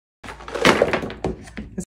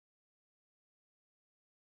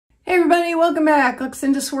Hey everybody, welcome back. Looks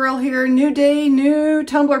into Swirl here. New day, new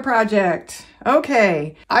tumbler project.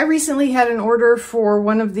 Okay, I recently had an order for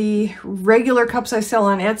one of the regular cups I sell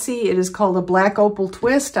on Etsy. It is called a Black Opal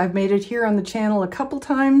Twist. I've made it here on the channel a couple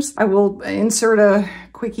times. I will insert a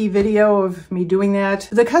quickie video of me doing that.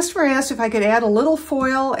 The customer asked if I could add a little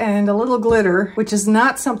foil and a little glitter, which is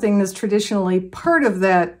not something that's traditionally part of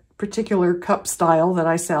that particular cup style that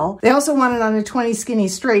I sell. They also want it on a 20 skinny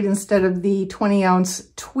straight instead of the 20-ounce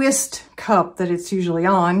twist cup that it's usually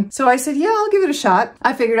on. So I said, yeah, I'll give it a shot.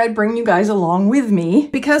 I figured I'd bring you guys along with me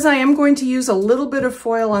because I am going to use a little bit of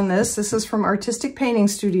foil on this. This is from Artistic Painting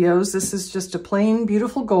Studios. This is just a plain,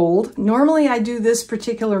 beautiful gold. Normally I do this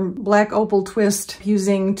particular Black Opal Twist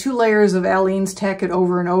using 2 layers of Aleene's Tack It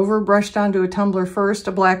Over and Over, brushed onto a tumbler first,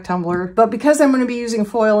 a black tumbler. But because I'm going to be using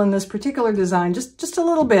foil in this particular design, just a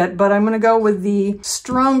little bit, but I'm going to go with the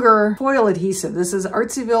stronger foil adhesive. This is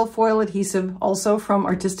Artsyville foil adhesive, also from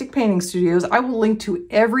Artistic Painting Studios. I will link to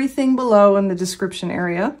everything below in the description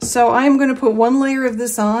area. So I am going to put 1 layer of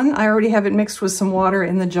this on. I already have it mixed with some water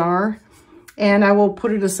in the jar, and I will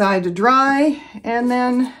put it aside to dry, and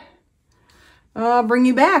then I'll bring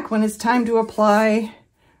you back when it's time to apply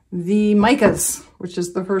the micas, which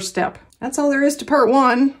is the first step. That's all there is to part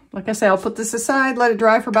 1. Like I say, I'll put this aside, let it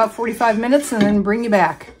dry for about 45 minutes, and then bring you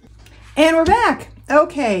back. And we're back.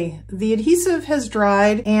 Okay, the adhesive has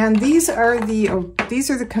dried, and these are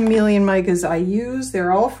the chameleon micas I use.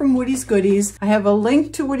 They're all from Woody's Goodies. I have a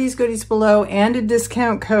link to Woody's Goodies below and a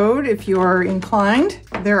discount code if you are inclined.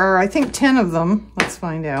 There are, I think, 10 of them. Let's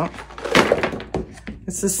find out.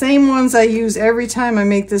 It's the same ones I use every time I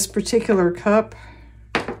make this particular cup.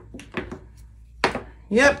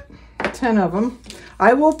 Yep, 10 of them.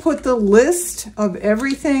 I will put the list of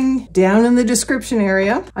everything down in the description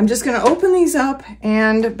area. I'm just going to open these up,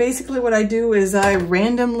 and basically what I do is I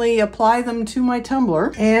randomly apply them to my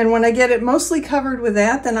tumbler. And when I get it mostly covered with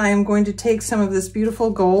that, then I am going to take some of this beautiful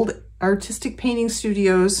gold Artistic Painting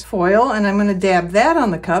Studios foil, and I'm going to dab that on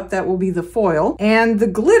the cup. That will be the foil. And the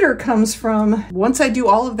glitter comes from, once I do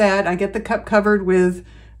all of that, I get the cup covered with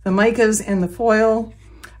the micas and the foil.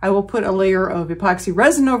 I will put a layer of epoxy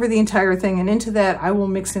resin over the entire thing, and into that I will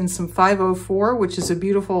mix in some 504, which is a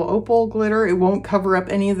beautiful opal glitter. It won't cover up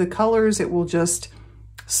any of the colors, it will just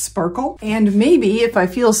sparkle. And maybe, if I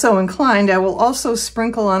feel so inclined, I will also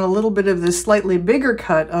sprinkle on a little bit of this slightly bigger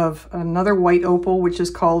cut of another white opal, which is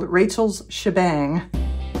called Rachel's Shebang.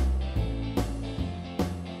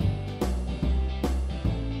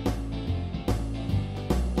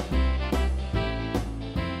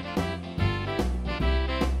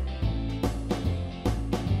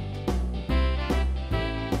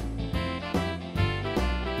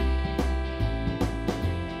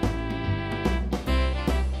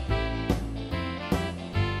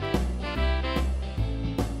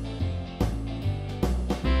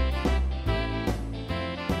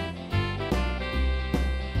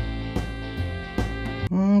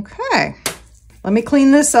 Okay, let me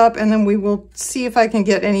clean this up and then we will see if I can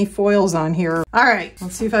get any foils on here. All right,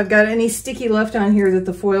 let's see if I've got any sticky left on here that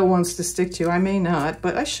the foil wants to stick to. I may not,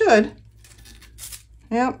 but I should.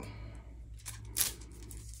 Yep.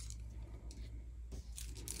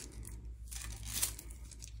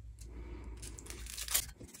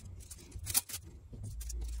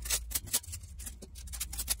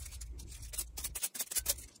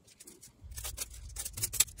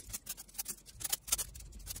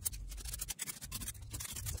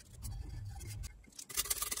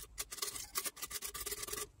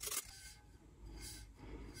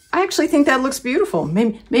 I actually think that looks beautiful.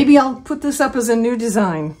 Maybe I'll put this up as a new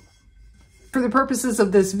design. For the purposes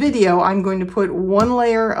of this video, I'm going to put 1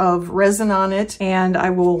 layer of resin on it, and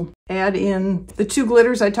I will add in the 2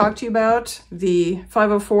 glitters I talked to you about, the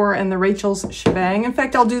 504 and the Rachel's Shebang. In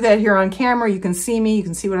fact, I'll do that here on camera. You can see me, you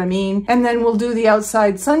can see what I mean. And then we'll do the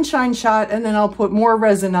outside sunshine shot, and then I'll put more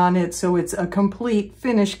resin on it so it's a complete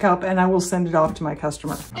finished cup, and I will send it off to my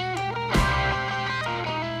customer.